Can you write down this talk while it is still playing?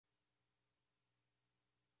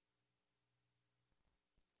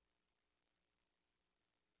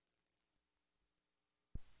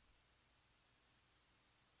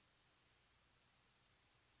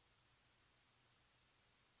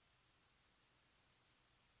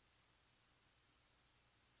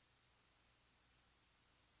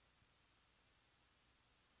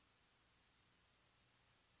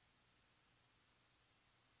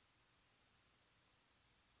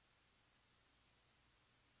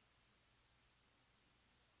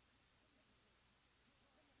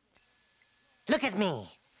Look at me.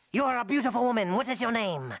 You're a beautiful woman. What is your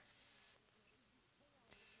name?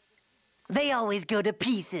 They always go to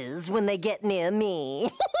pieces when they get near me.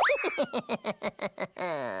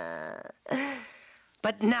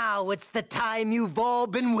 But now it's the time you've all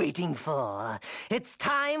been waiting for. It's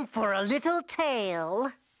time for a little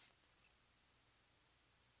tale.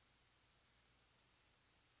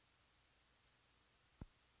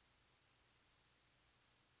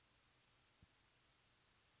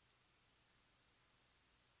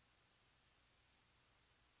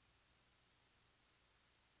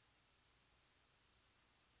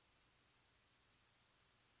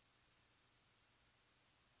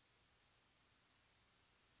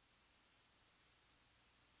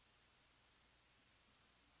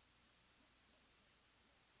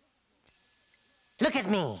 Look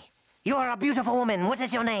at me. You're a beautiful woman. What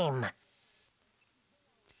is your name?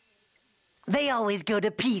 They always go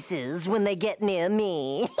to pieces when they get near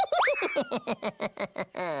me.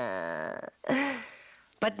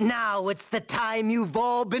 But now it's the time you've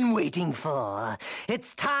all been waiting for.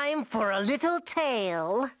 It's time for a little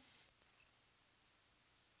tale.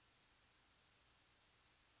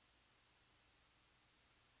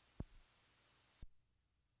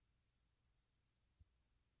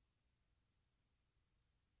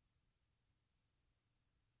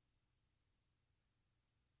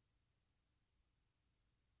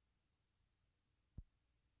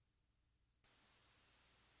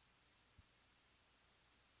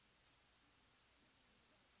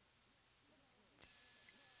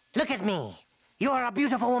 Look at me. You're a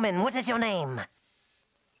beautiful woman. What is your name?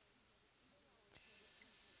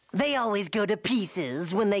 They always go to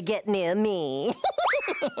pieces when they get near me.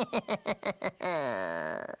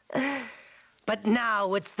 But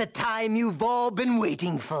now it's the time you've all been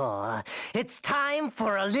waiting for. It's time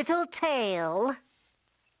for a little tale.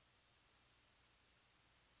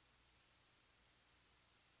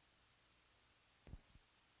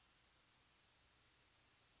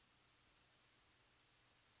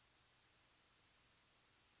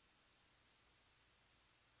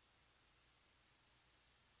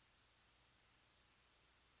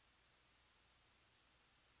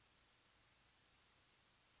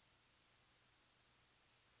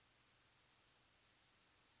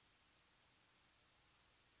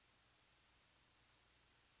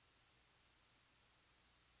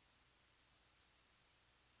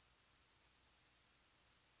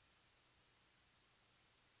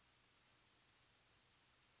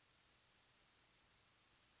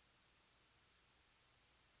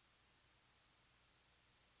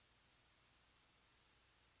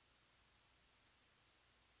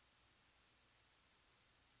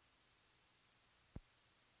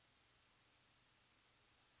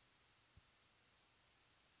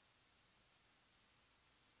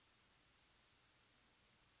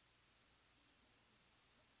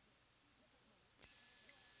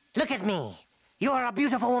 Look at me. You're a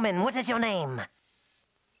beautiful woman. What is your name?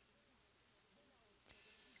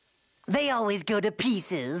 They always go to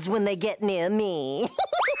pieces when they get near me.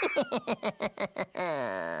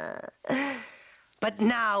 But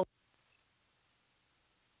now...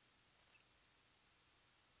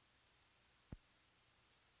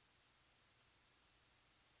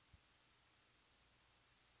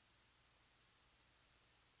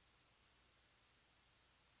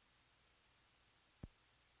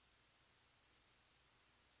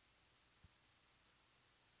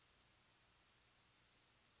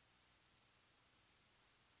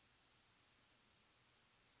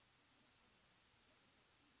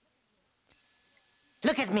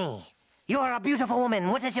 Look at me. You're a beautiful woman.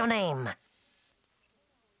 What is your name?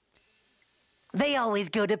 They always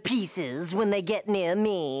go to pieces when they get near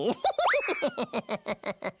me.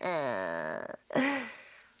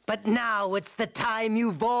 But now it's the time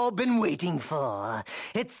you've all been waiting for.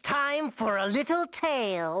 It's time for a little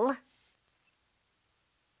tale.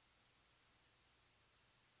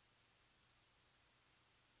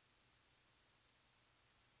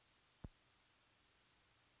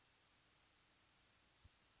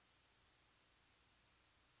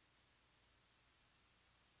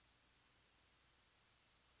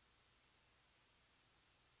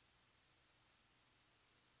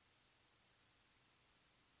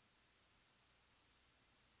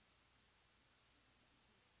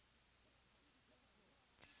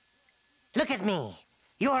 Look at me.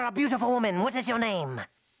 You're a beautiful woman. What is your name?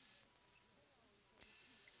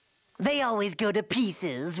 They always go to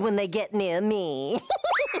pieces when they get near me.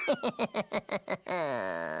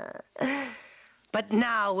 But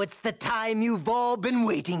now it's the time you've all been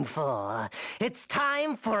waiting for. It's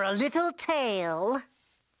time for a little tale.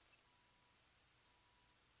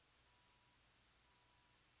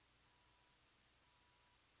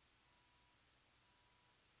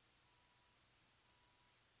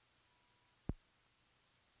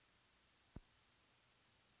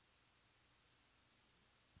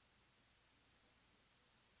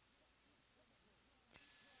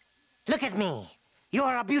 Look at me.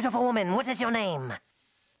 You're a beautiful woman. What is your name?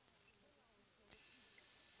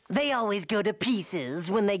 They always go to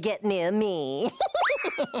pieces when they get near me.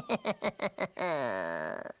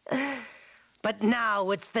 But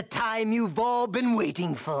now it's the time you've all been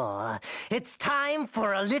waiting for. It's time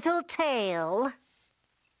for a little tale.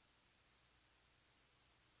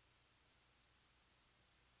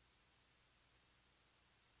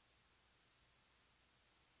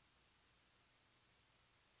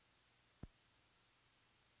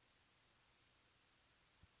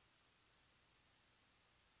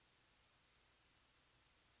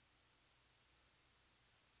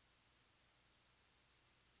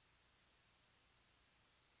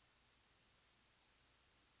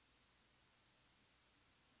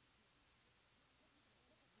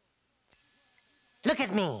 Look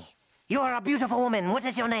at me. You're a beautiful woman. What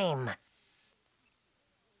is your name?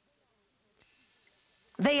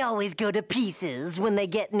 They always go to pieces when they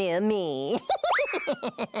get near me.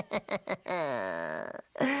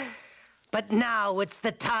 But now it's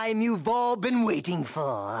the time you've all been waiting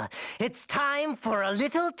for. It's time for a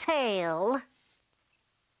little tale.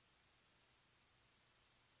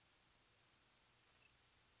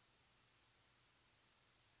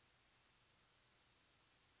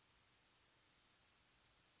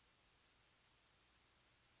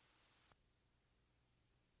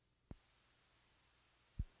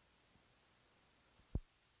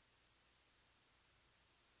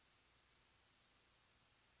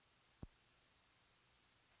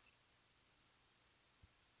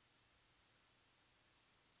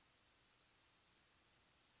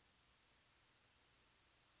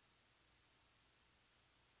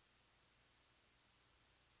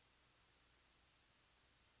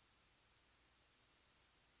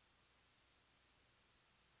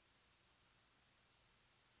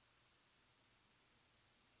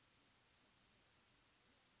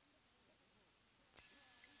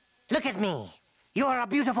 Look at me. You're a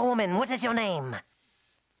beautiful woman. What is your name?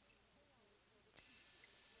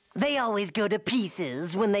 They always go to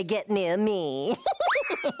pieces when they get near me.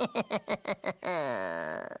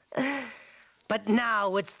 But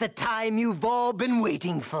now it's the time you've all been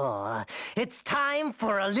waiting for. It's time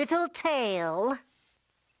for a little tale.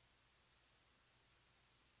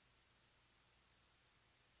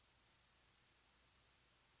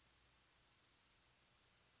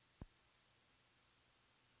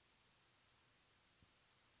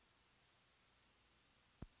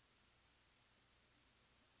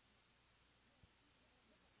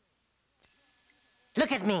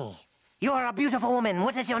 Look at me. You're a beautiful woman.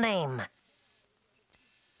 What is your name?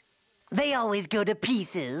 They always go to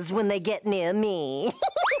pieces when they get near me.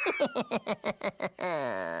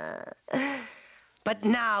 But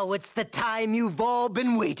now it's the time you've all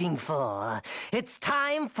been waiting for. It's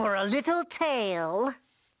time for a little tale.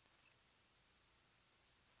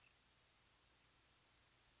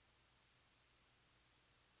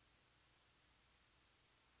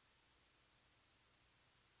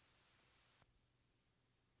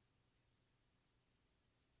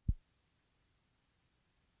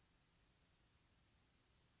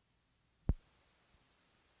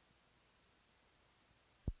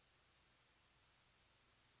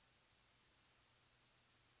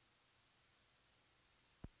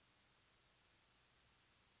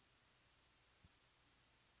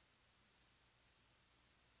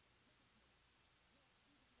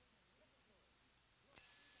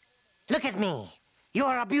 Look at me.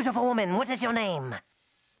 You're a beautiful woman. What is your name?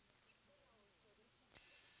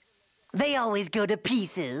 They always go to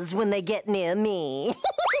pieces when they get near me.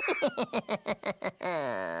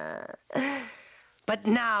 But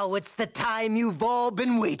now it's the time you've all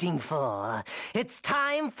been waiting for. It's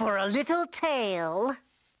time for a little tale.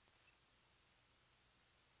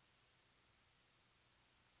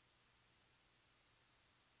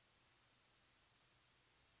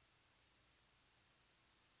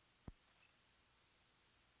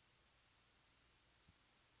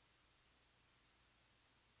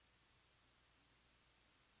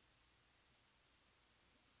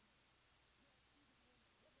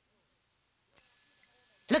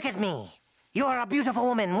 Look at me. You're a beautiful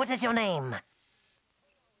woman. What is your name?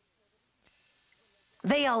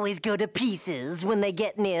 They always go to pieces when they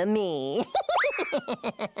get near me.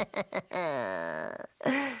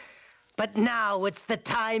 But now it's the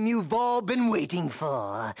time you've all been waiting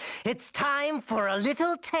for. It's time for a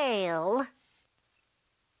little tale.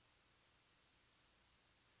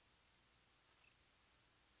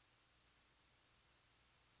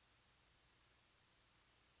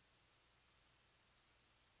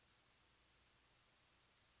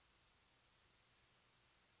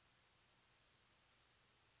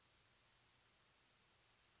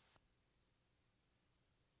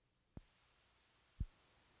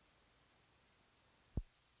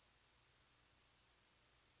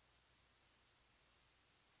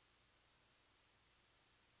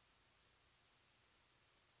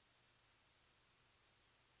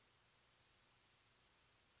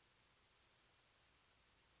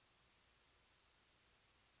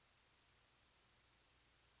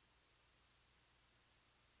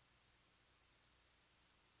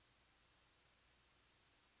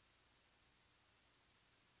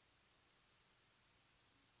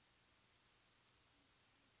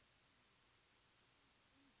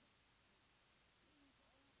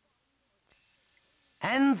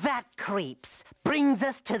 And that, creeps, brings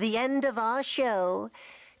us to the end of our show.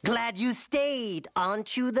 Glad you stayed,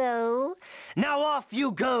 aren't you, though? Now off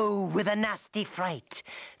you go with a nasty fright.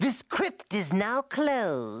 This crypt is now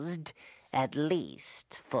closed, at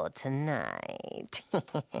least for tonight.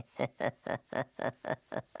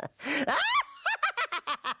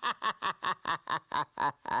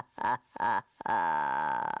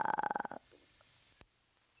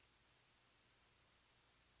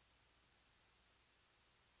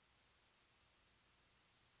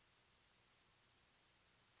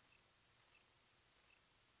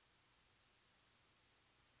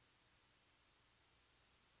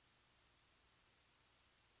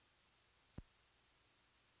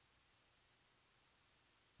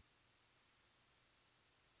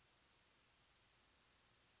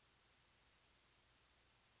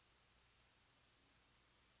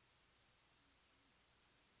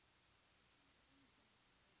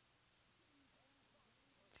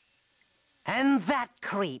 And that,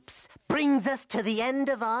 creeps, brings us to the end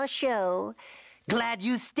of our show. Glad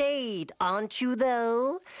you stayed, aren't you,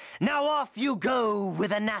 though? Now off you go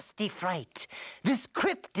with a nasty fright. This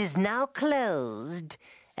crypt is now closed,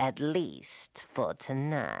 at least for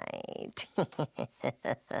tonight.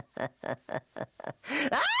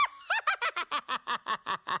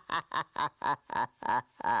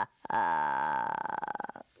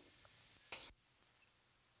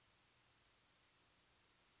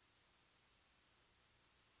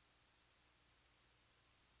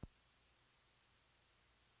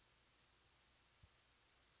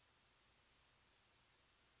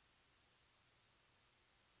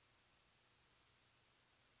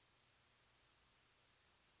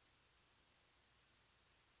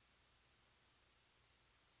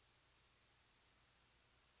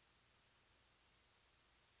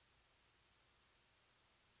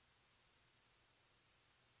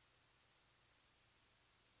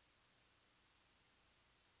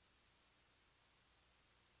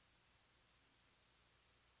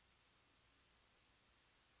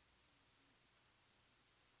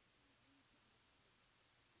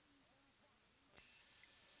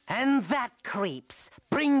 And that, creeps,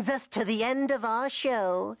 brings us to the end of our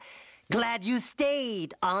show. Glad you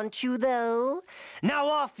stayed, aren't you, though? Now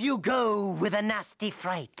off you go with a nasty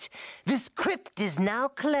fright. This crypt is now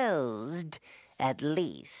closed, at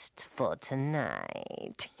least for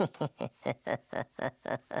tonight.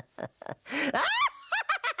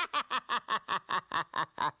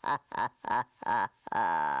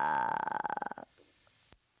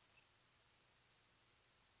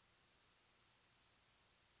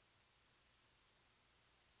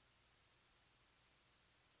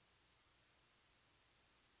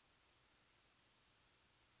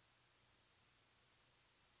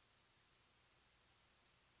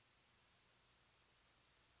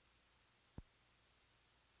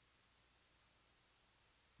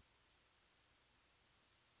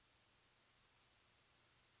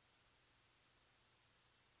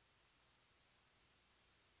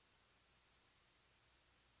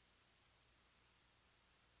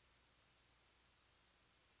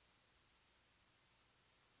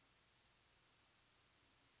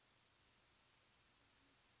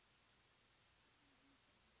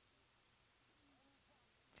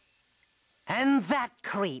 And that,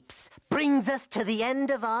 creeps, brings us to the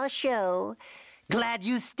end of our show. Glad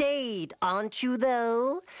you stayed, aren't you,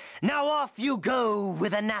 though? Now off you go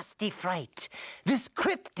with a nasty fright. This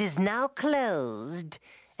crypt is now closed,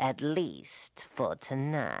 at least for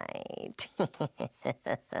tonight.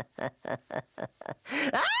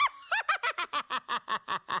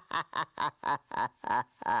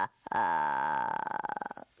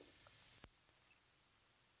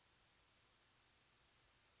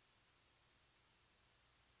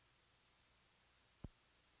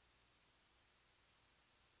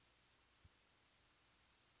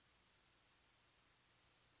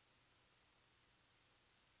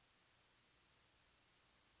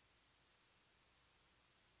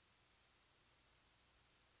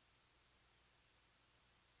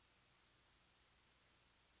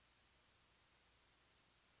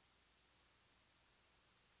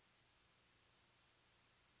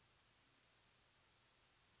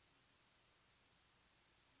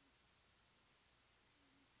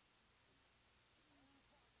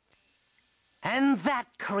 And that,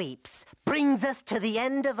 creeps, brings us to the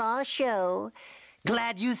end of our show.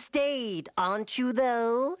 Glad you stayed, aren't you,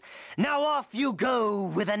 though? Now off you go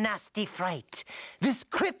with a nasty fright. This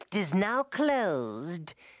crypt is now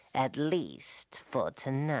closed, at least for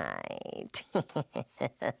tonight.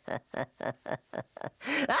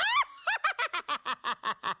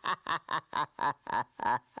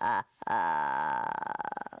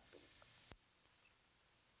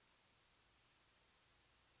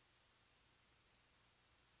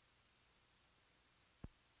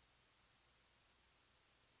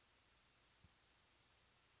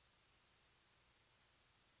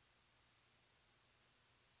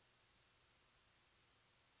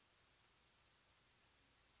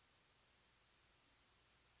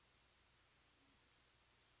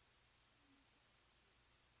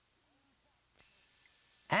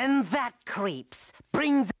 And that, creeps,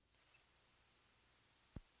 brings...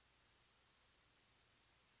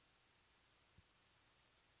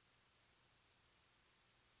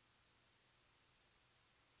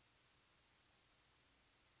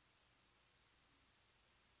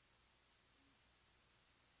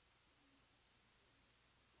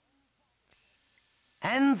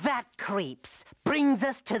 And that, creeps, brings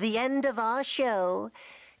us to the end of our show.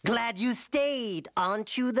 Glad you stayed,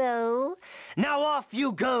 aren't you, though? Now off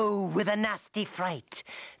you go with a nasty fright.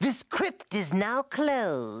 This crypt is now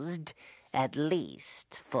closed, at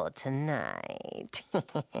least for tonight.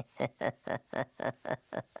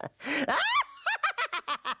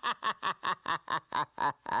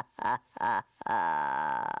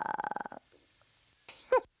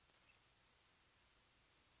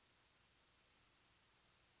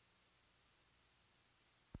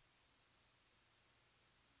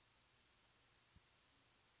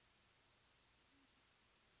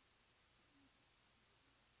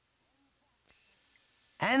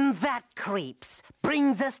 And that, creeps,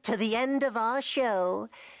 brings us to the end of our show.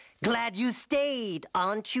 Glad you stayed,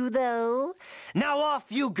 aren't you, though? Now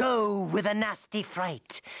off you go with a nasty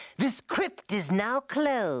fright. This crypt is now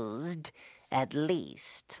closed, at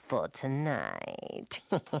least for tonight.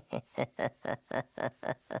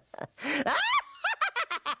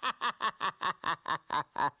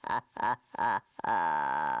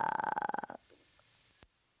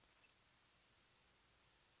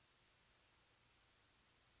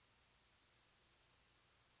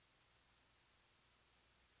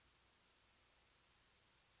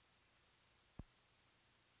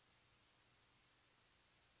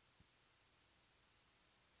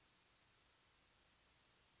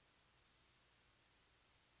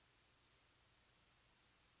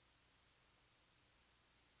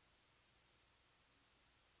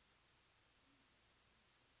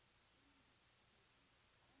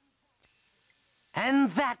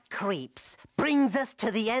 And that, creeps, brings us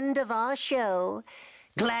to the end of our show.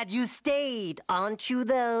 Glad you stayed, aren't you,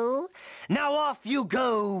 though? Now off you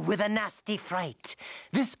go with a nasty fright.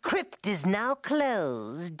 This crypt is now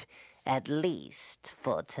closed, at least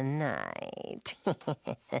for tonight.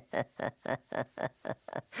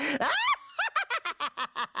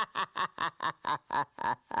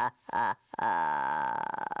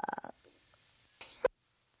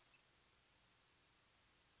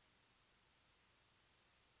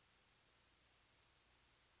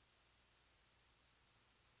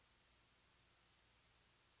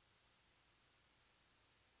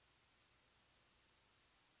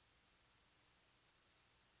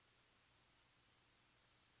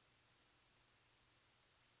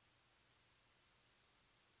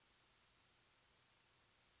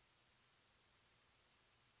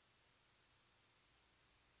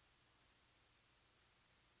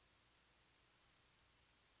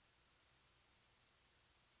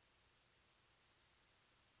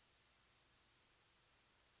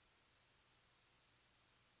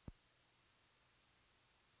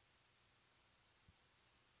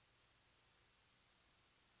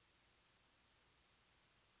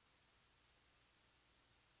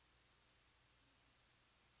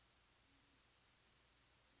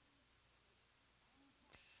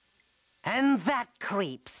 And that,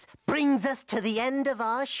 creeps, brings us to the end of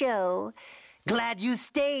our show. Glad you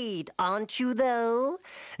stayed, aren't you, though?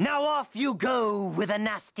 Now off you go with a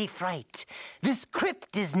nasty fright. This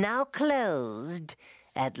crypt is now closed,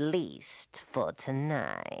 at least for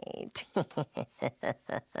tonight.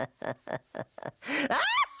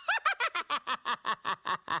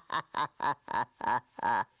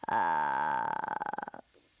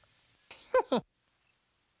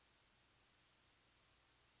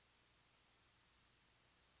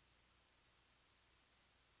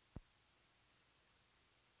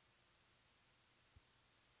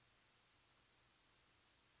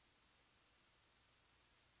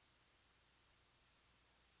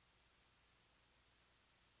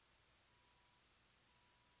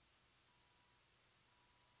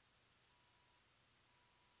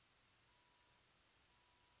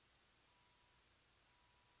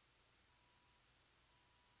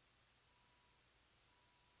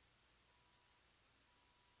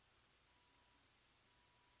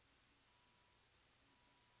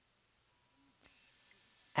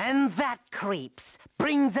 And that, creeps,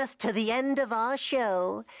 brings us to the end of our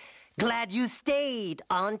show. Glad you stayed,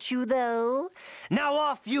 aren't you, though? Now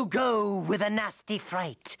off you go with a nasty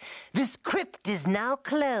fright. This crypt is now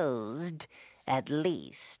closed, at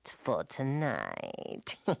least for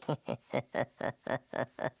tonight.